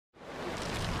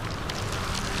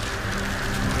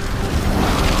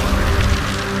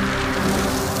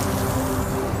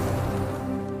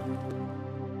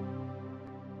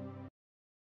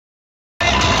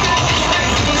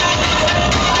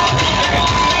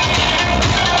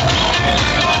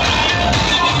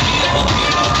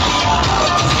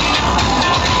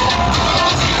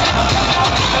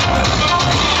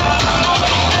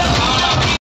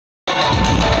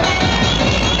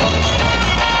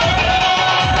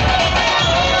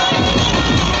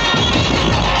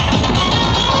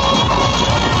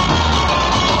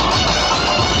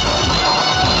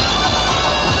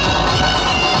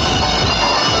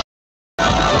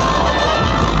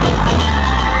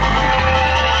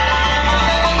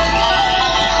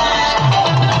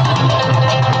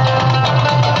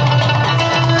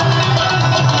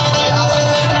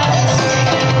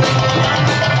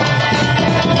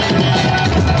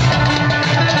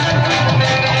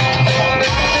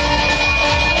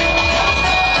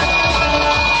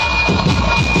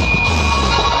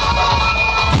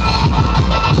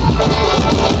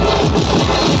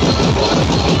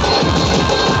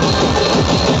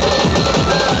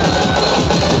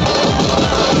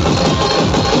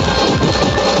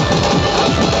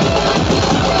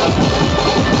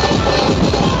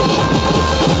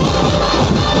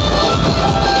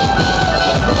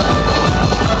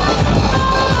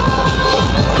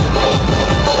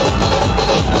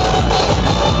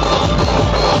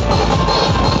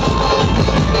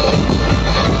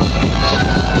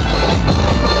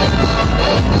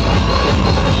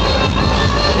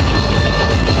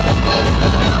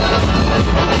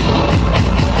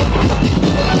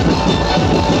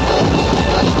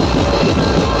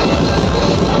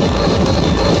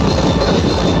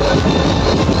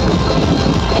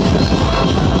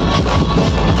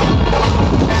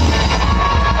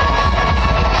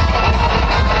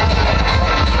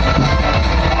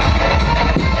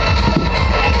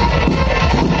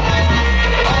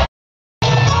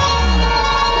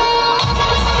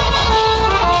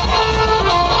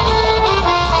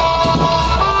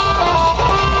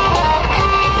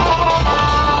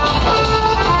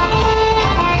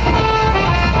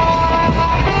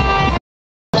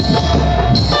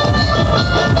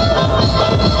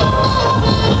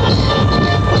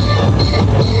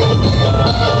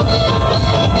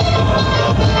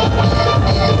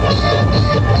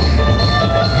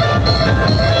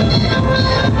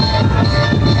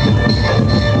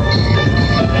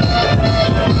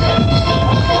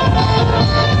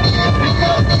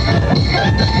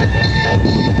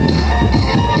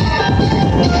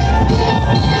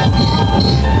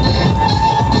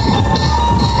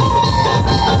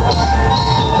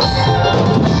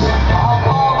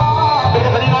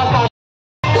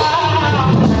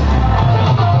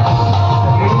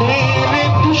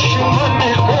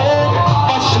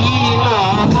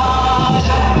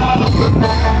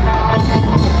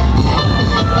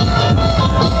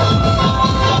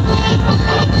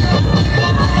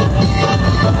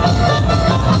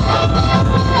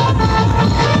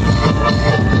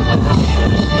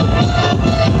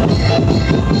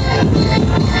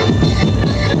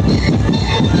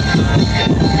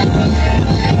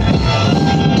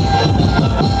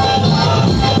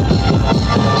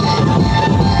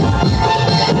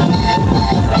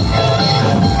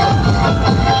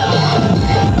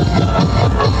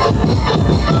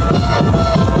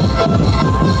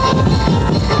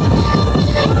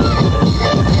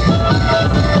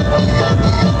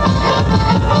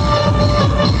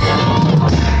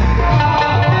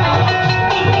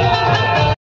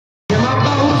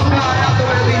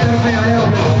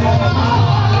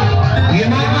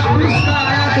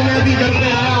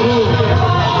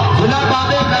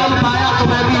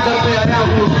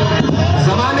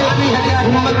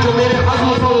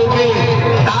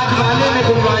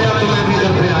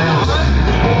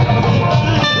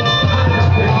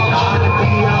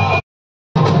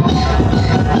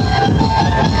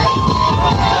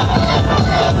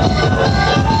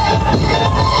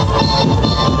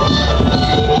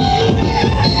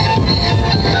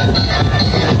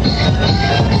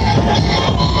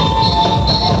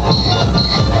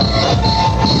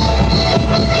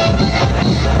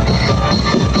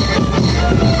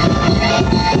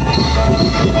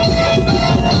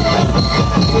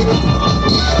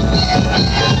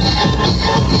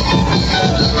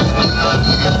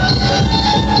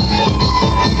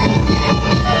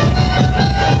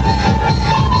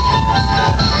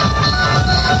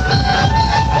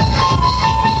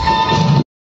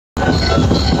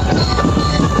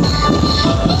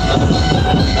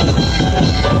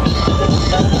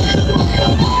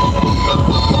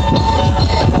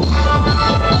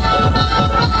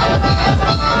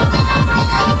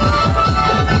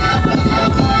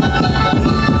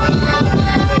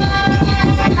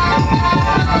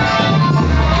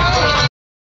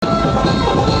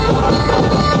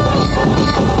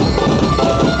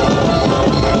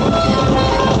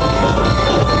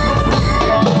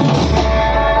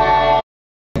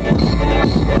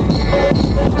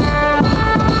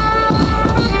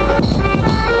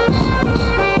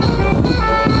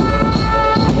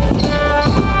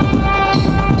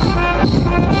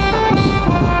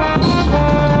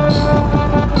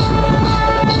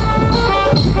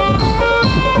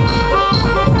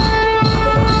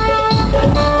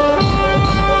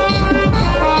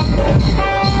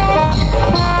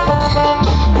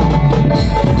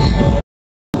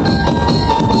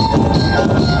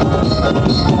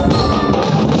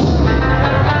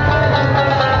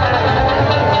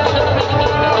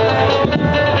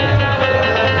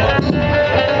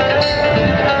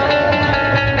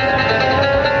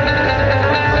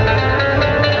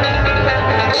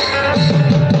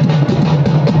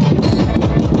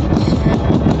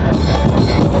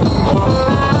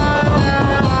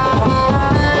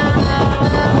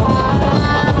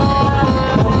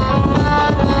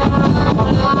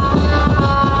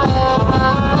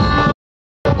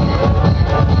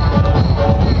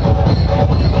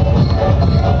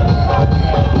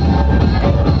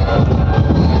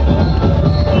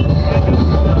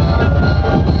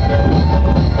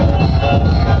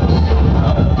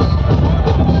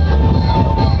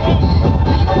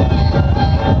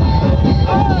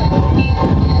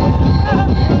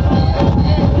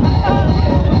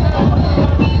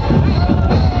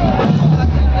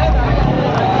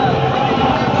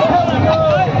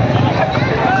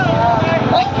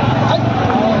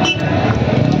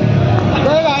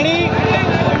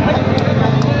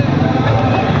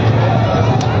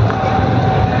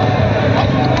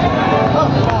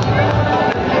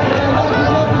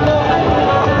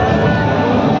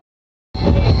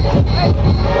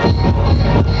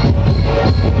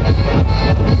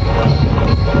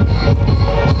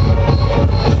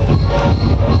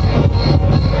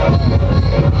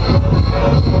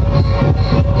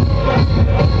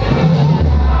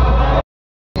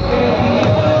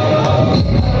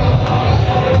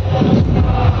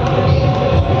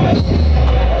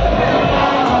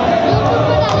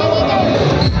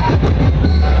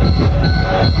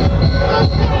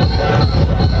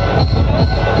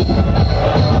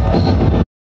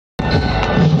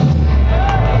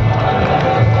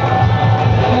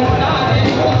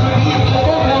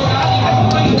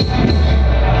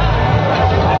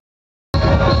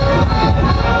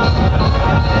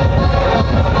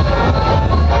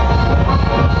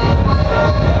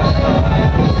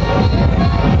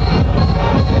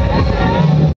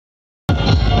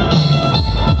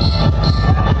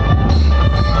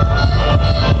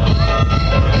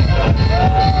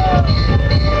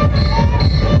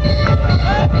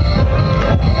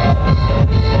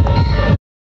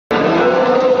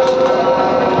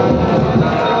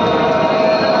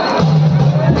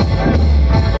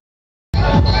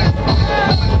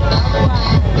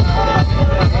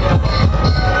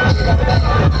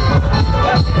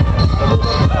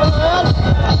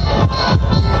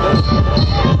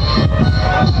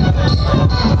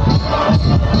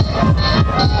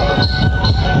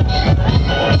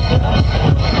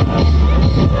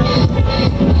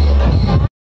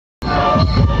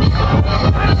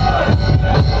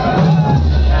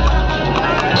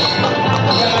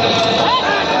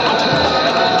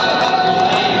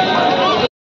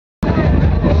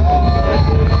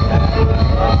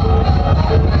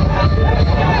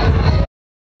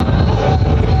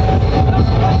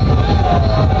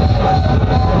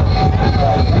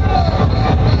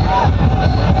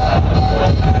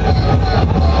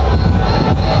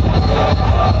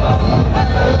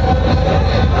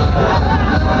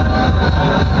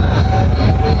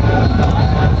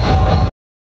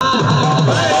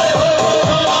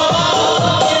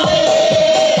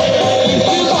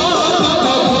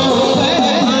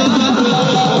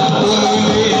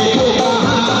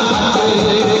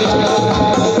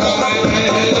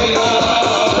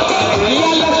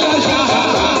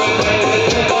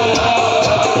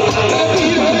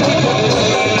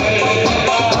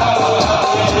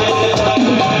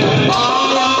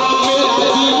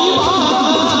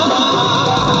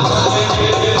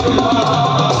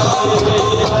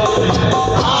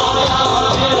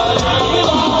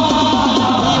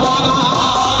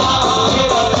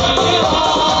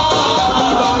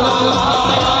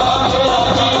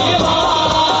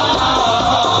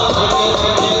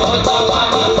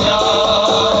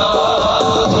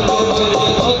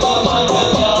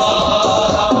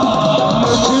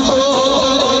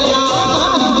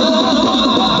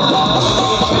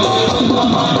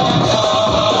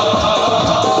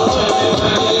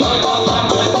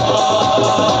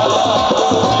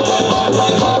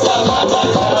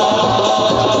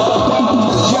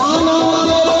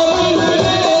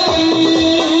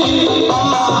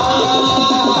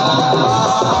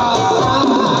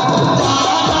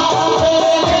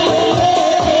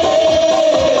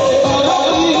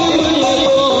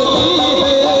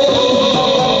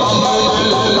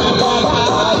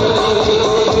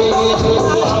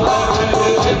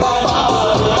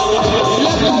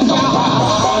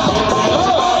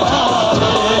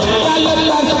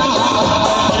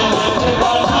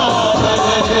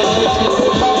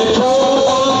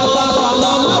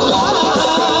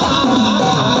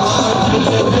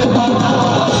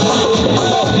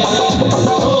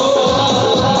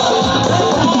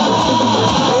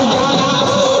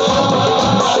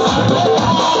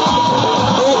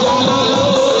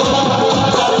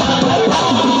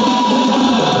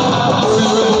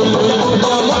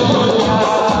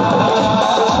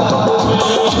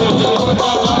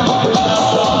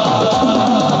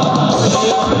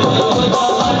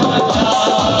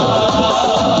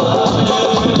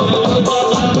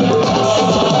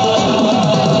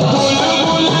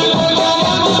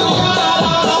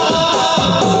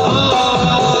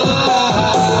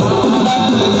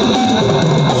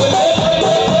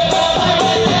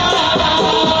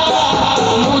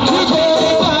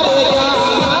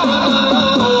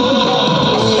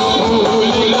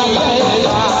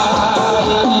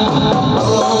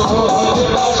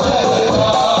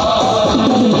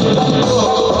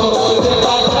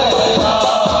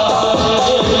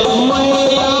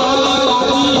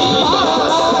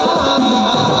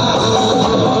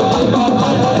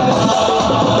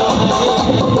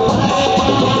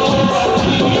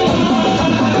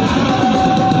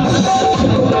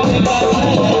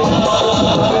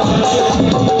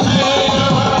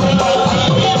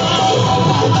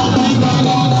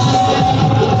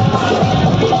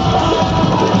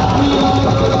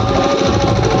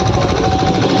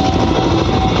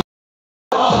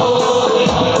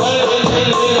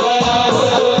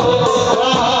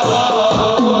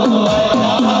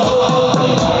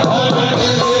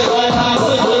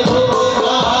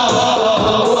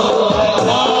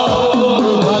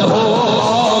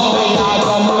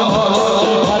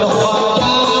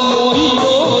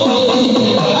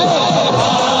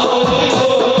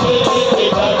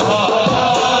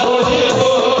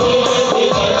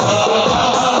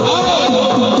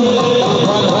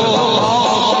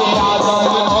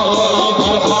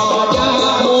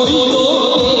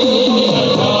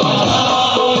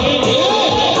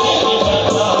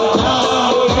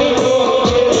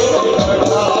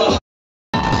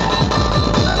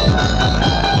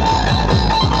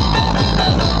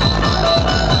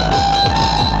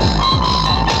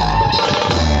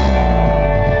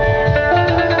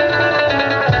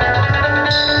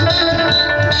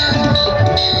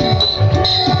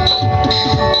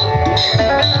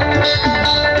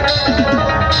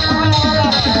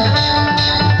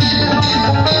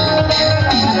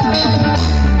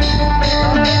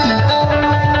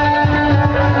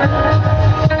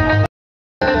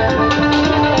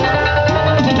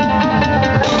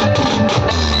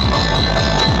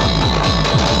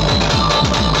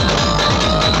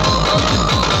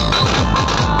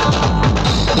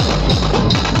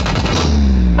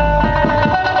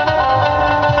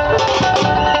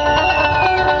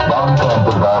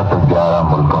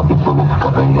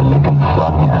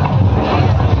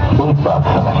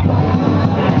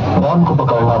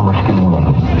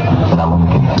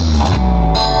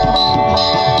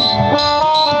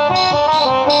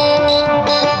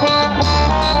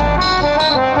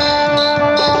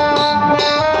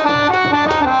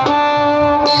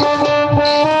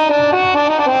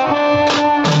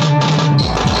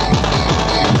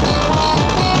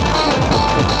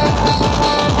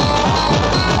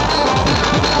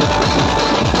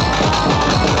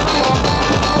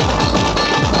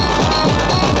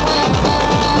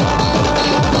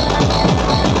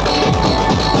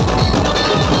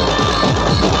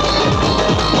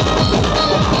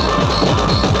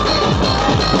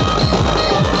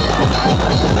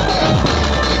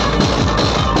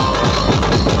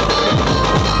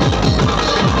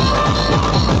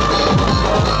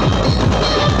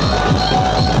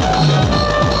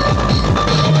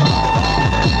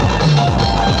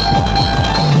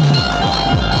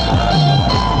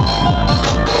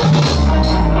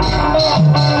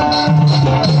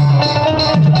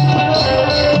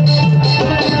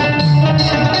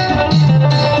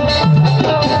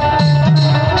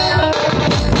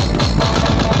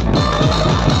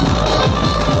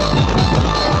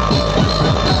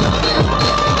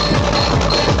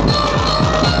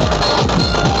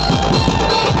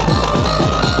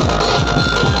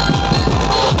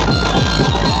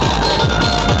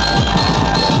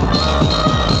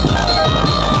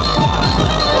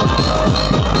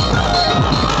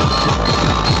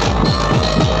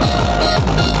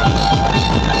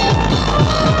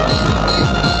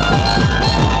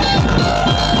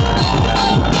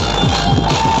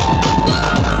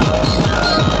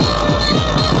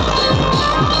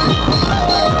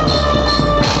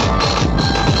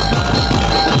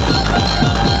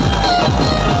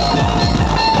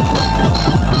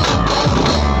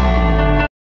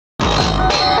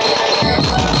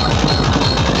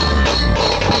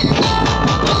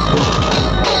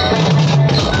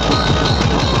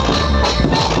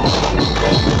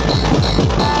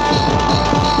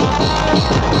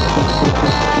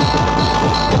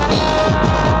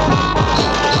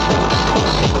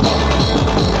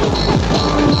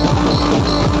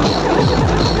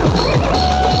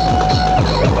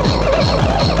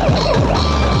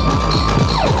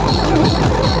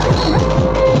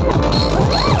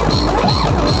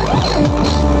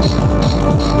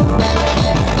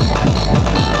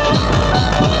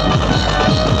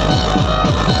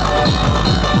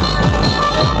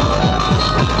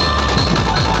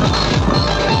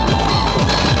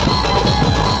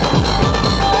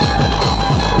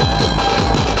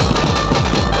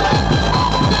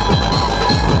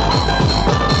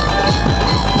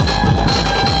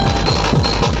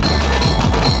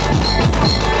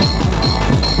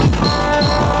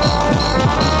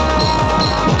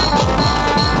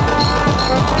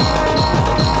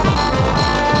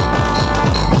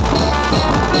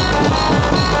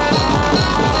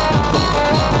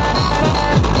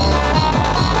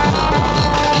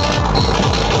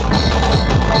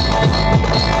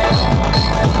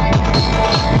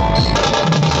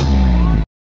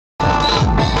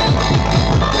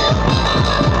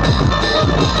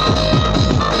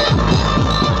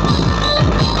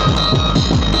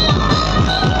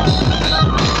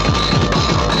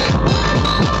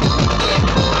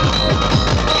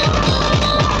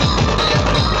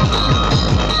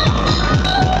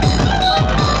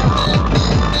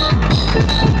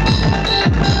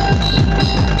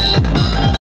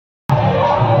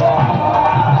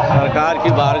सरकार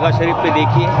की बारगाह शरीफ पे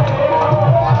देखिए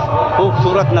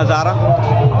खूबसूरत नज़ारा।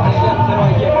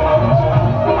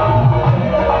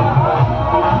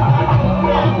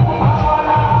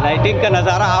 लाइटिंग का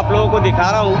नज़ारा आप लोगों को दिखा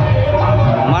रहा हूँ।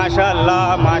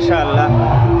 माशाअल्लाह माशाअल्लाह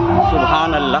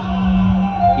सुभान अल्लाह।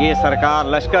 ये सरकार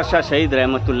लश्कर शाह शहीद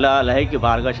रहमतुल्लाह अलैह की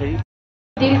बारगाह शरीफ।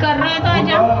 दिल कर रहा है तो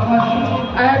आजा,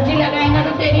 अर्जी लगाएंगे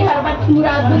तो तेरी हर बात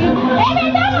मुराद पूरी।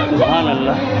 सुभान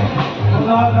अल्लाह।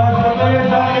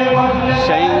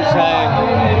 शहीद शाह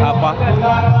आपा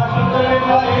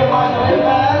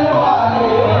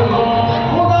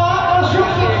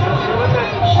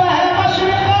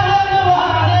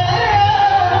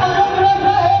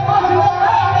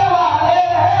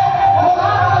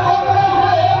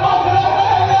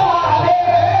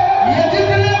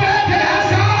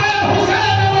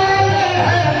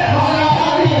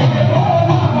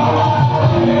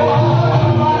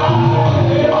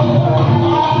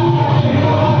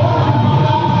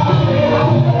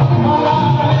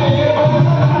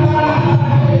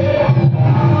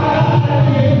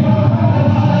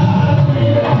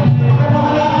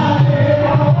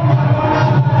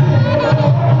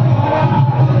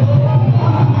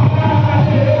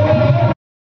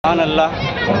अल्लाह।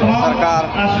 सरकार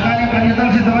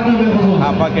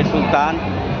आपा के सुल्तान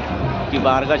की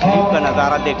बारगाह शरीफ का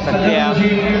नज़ारा देख सकते हैं आप।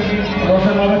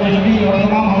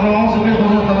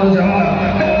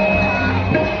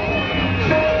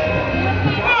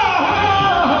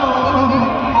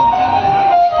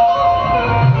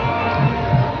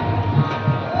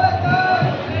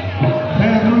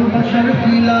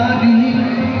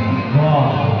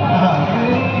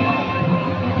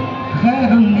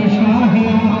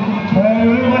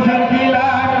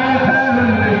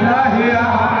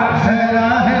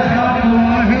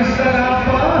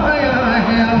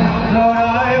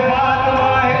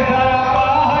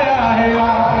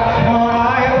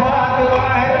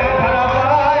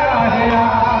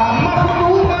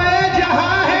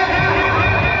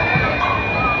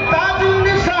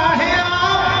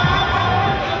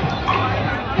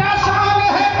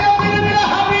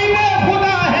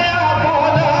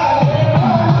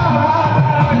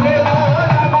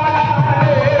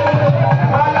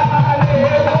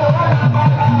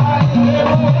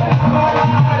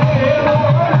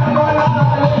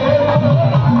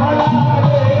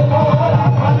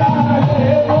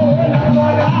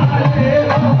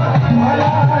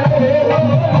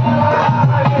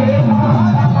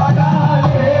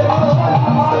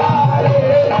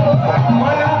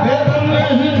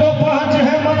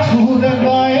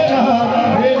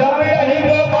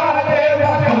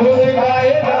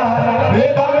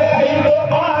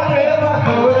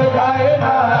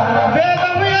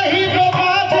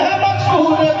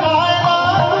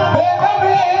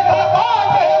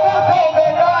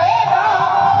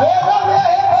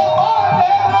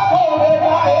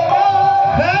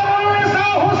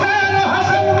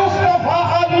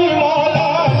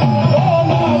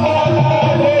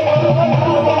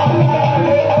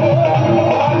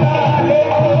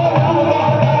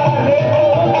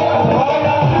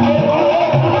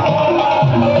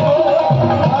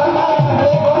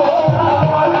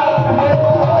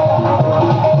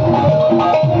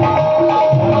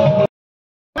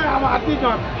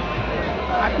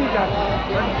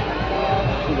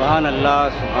 सुभान अल्लाह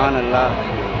सुभान अल्लाह।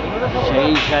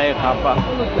 शहीद शाह आपा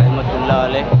रहमतुल्लाह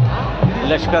अलैह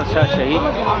लश्कर शाह शहीद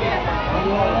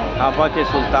आपा के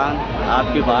सुल्तान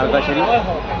आपकी बारगाह शरीफ।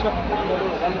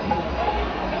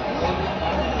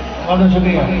 बहुत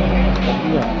शुक्रिया।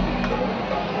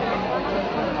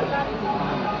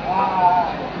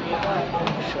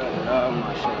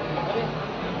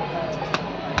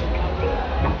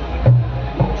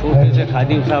 छोटे से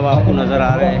खादिम साहब आपको नज़र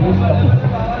आ रहे हैं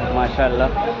माशाअल्लाह।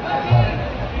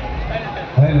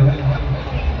 हेलो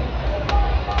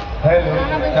हेलो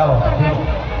क्या बात है?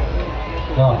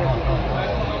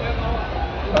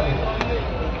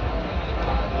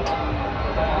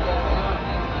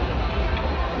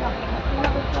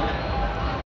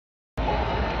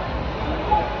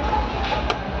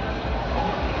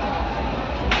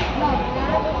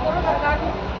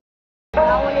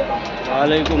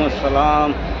 वालेकुम अस्सलाम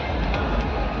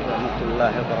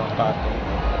रहमतुल्लाहि व बरकातुहू।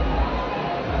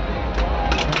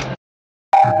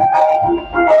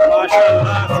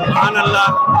 माशाअल्लाह सुभान अल्लाह।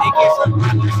 देखिए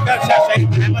सरकार लश्कर शाह शहीद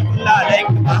रहमतुल्लाह अलैह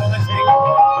की बारगाह शरीफ।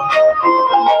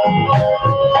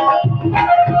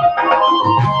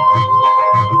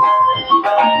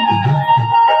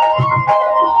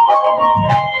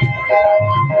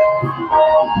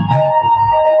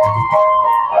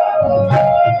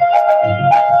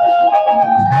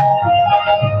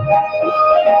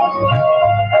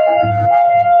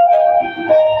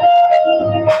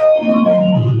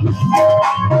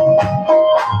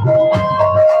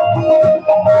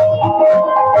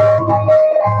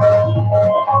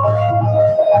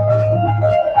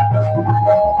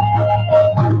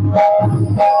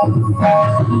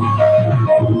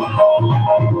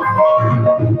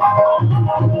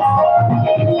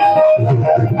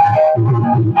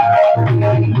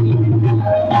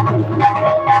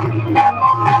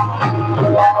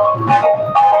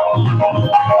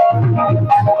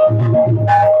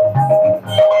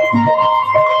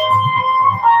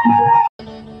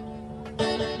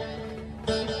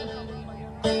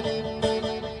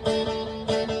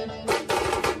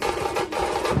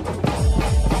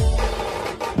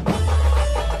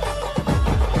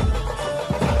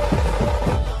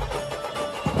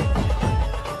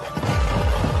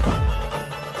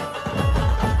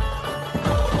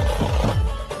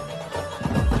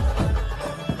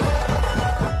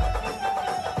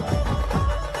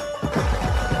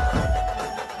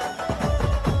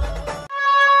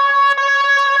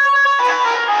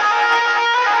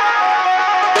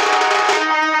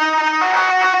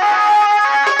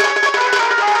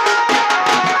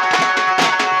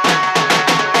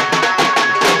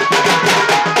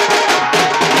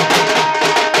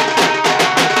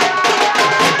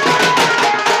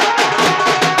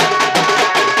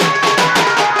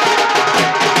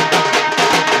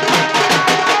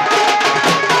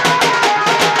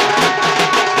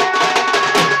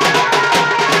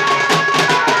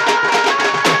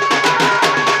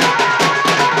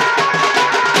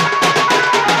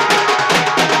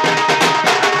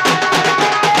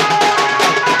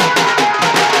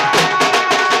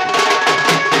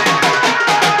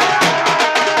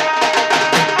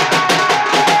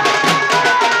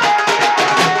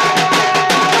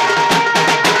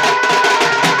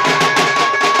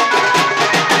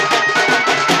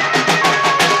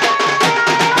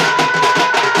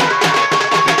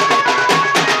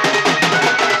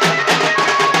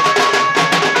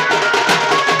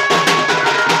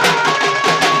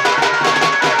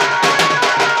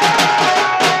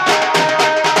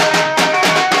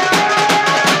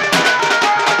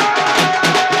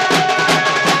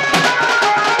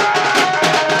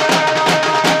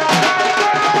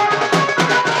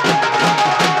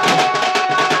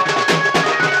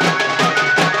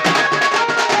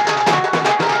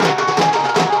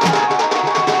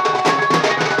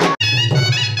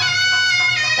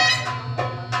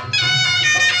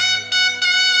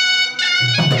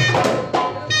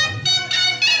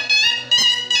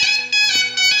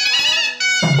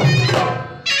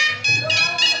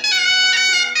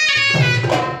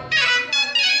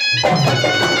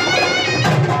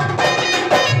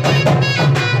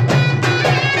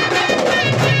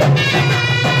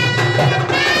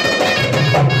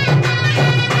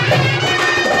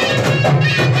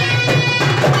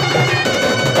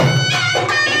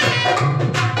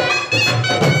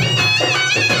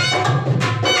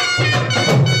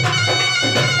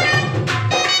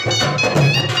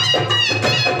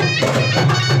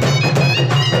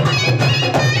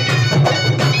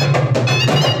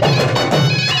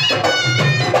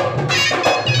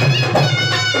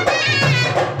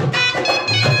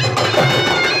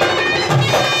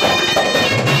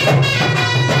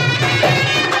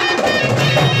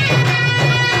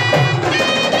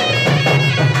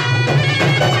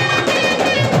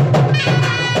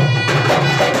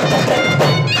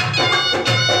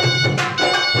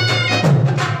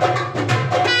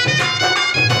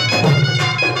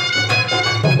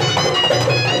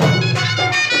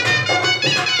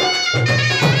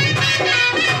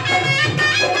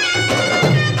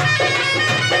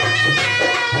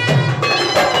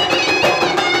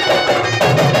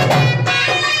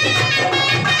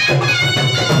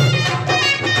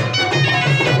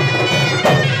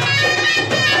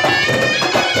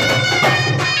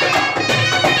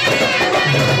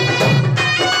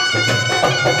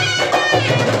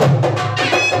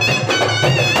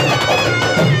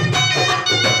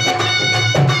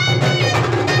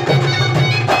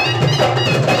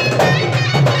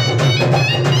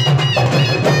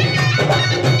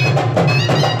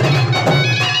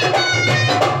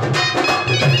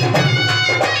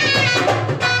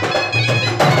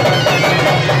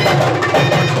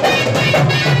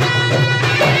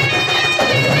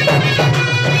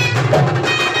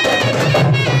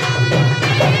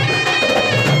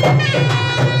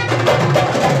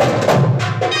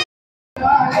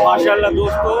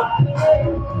 दोस्तों,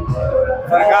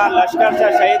 सरकार लश्कर शाह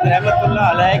शहीद रहमतुल्लाह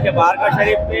अलैह के बारगाह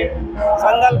शरीफ पे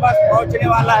संदल बस पहुंचने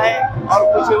वाला है और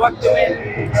कुछ वक्त में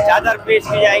चादर पेश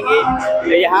की जाएंगी।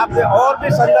 तो यहाँ पे और भी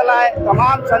संदल आए,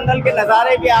 तमाम संदल के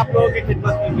नज़ारे भी आप लोगों की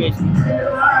खिदमत में पेश किए।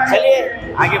 चलिए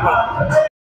आगे बढ़ते हैं।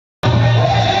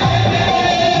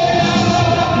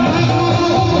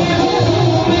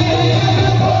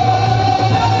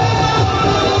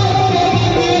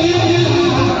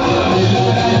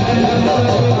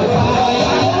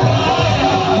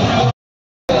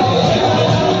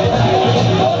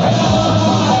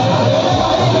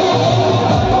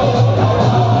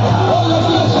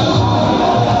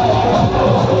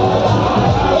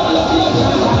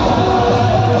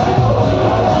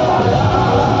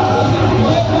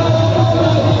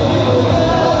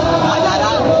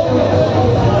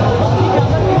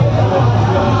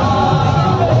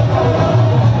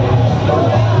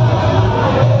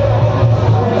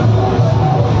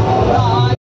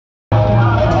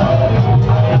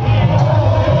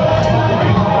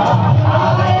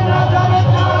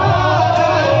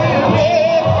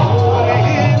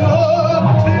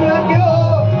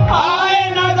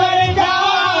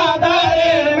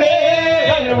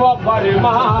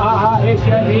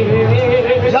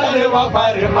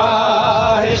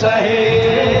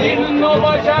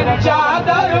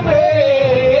 चादर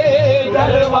में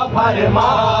जलवा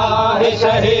फरमाए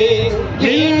शहीद,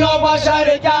 तीनों बशर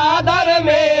चादर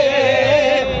में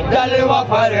जलवा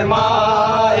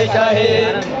फरमाए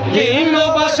शहीद, तीनों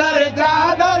बशर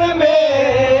चादर में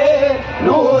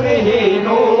नूर ही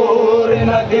नूर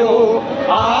न क्यों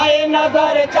आए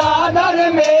नजर चादर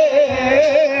में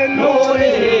नूर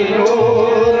ही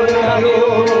नूर न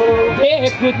क्यों।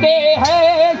 देखते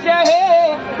हैं शहे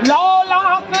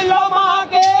लौलाक लमा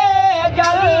के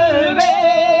जलवे,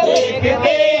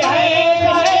 देखते हैं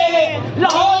शहे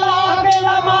लौलाक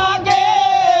लमा के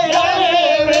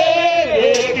जलवे,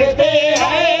 देखते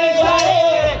हैं शहे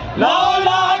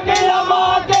लौलाक लमा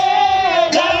के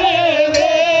जलवे।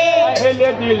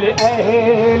 अहले दिल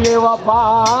अहले वफा,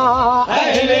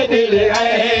 अहले दिल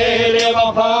अहले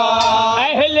वफा,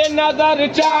 अहले नजर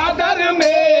चादर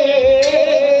में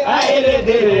अहले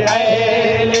दिल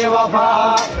अहले वफा,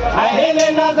 अहले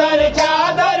नजर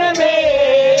चादर में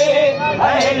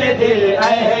अहले दिल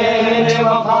अहले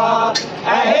वफा,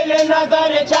 अहले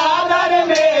नजर चादर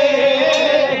में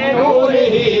नूर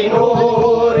ही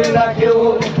नूर न क्यों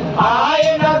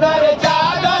आए नजर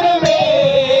चादर में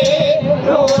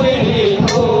नूर ही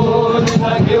नूर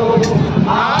न क्यों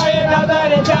आए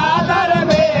नजर चादर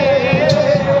में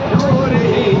नूर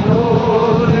ही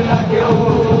नूर न क्यों।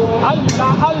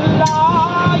 अल्लाह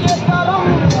अल्लाह ये करम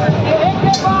एक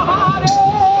बहारे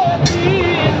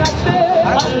दीन से,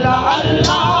 अल्लाह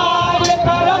अल्लाह ये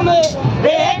करम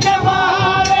एक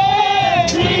बहारे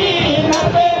दीन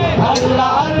से,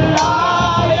 अल्लाह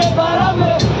अल्लाह ये करम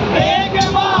एक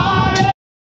बहारे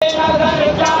नजर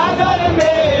चादर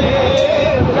में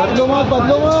बदलो मत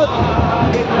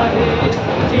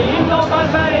तीनों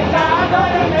बसर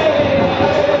चादर में।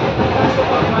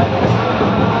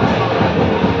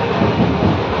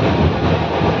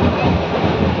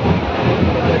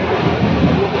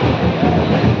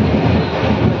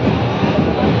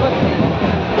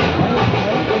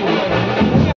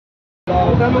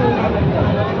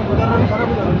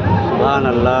 सुभान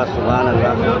अल्लाह, सुभान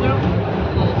अल्लाह।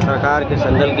 सरकार के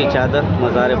संदल की चादर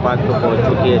मज़ार पाक को पहुँच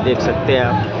चुकी है, देख सकते हैं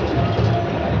आप।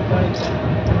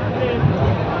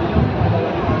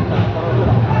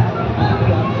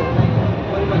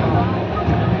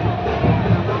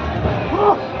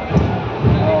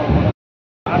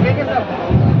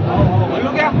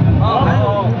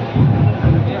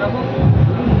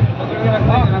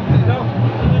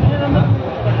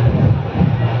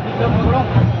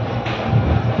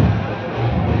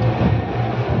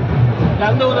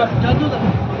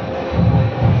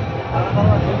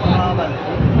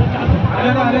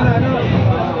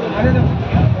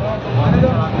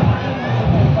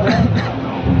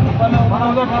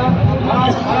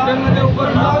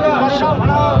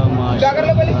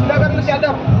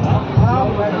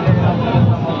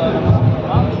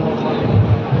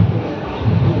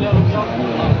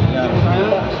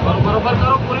 बरोबर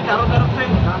करो पूरी चारों तरफ से।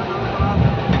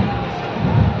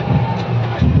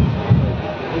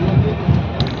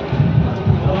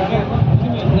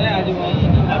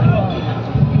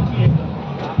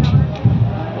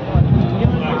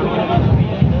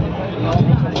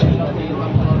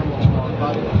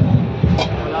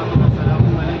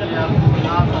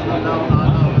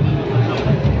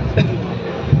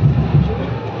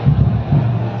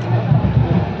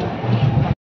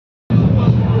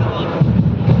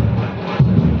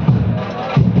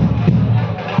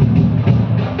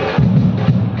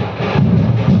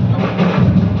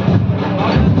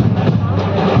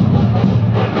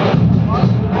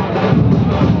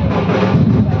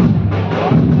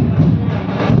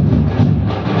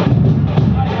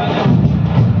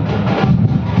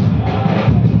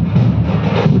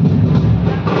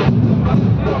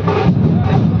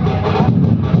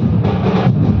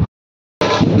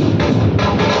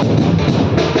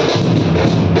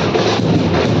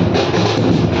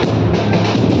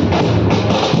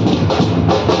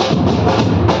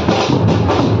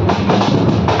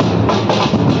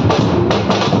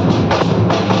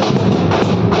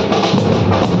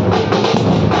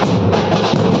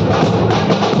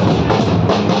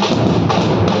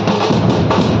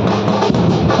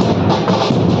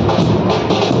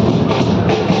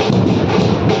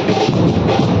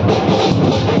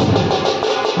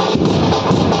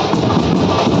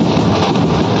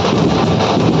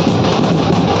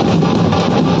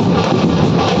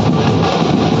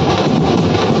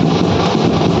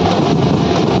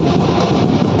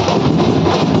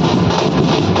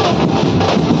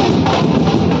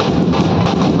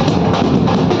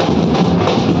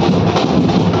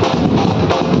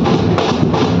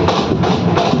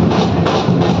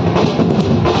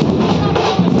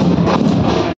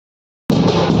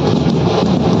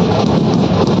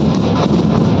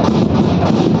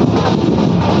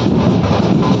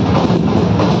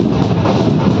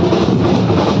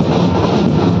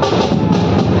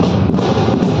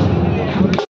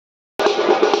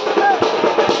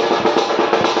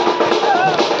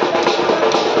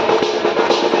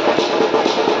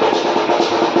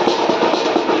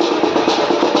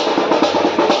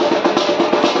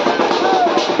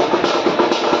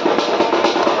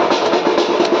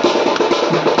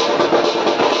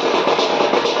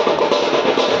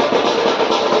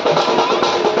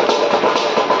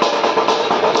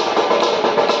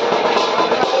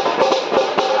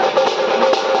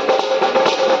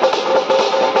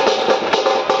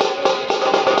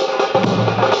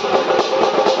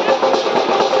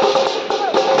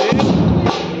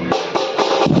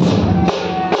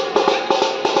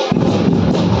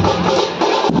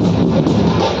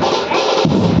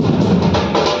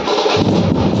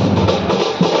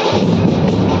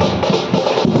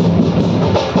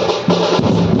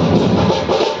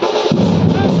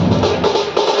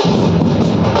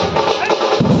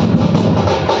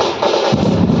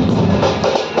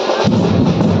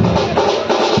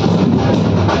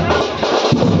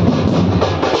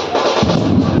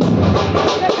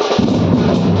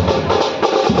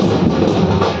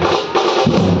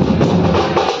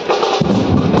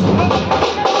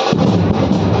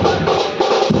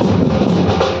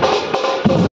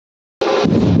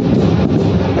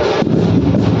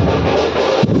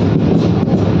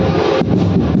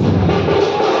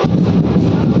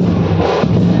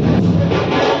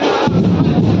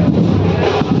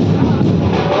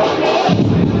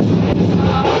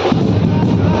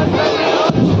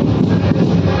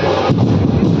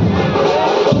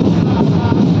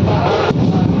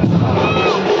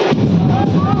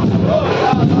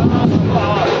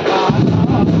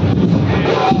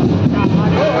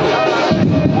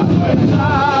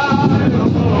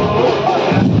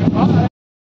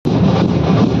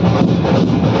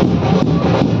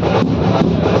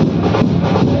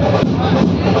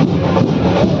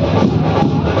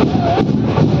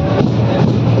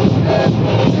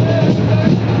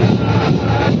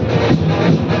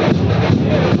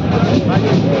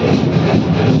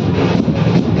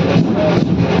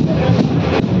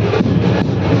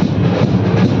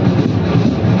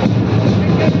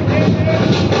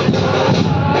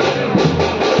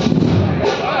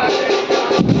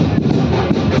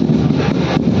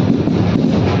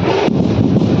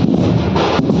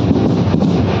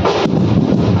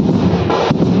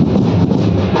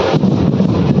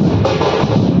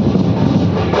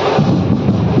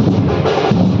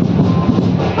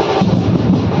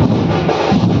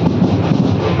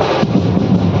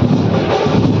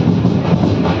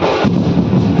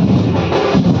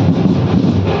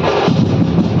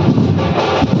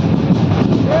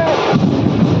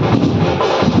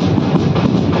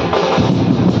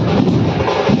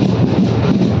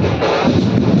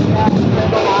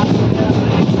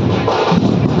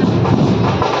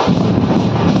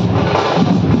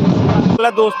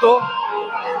 दोस्तों,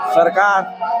 सरकार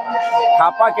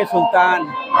खापा के सुल्तान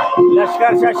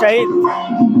लश्कर शाह शहीद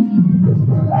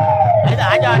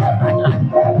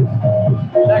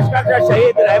लश्कर शाह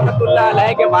शहीद रहमतुल्लाह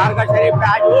अलैह के बारगाह शरीफ में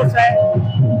आज उर्स है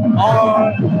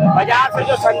और बाजार से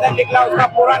जो संदन निकला उसका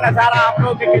पूरा नज़ारा आप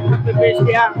लोगों के खिदमत में पेश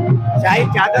किया। शाही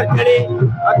चादर चढ़ी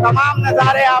और तमाम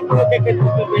नज़ारे आप लोगों के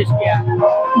खिदमत में पेश किया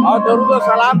और दरूद और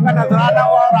सलाम का नजराना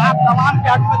हुआ और आप तमाम के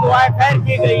हक में दुआएं खैर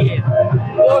की गई है।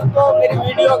 दोस्तों, मेरी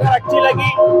वीडियो अगर अच्छी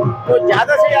लगी तो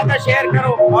ज़्यादा से ज़्यादा शेयर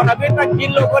करो और अभी तक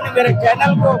जिन लोगों ने मेरे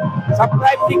चैनल को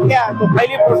सब्सक्राइब नहीं किया तो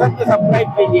पहली फुर्सत में सब्सक्राइब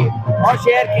कीजिए और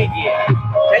शेयर कीजिए।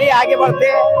 चलिए आगे बढ़ते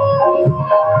हैं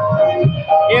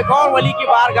एक और वली की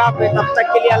बारगाह पे। तब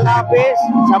तक के लिए अल्लाह हाफिज़,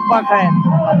 शब्बा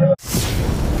खैर।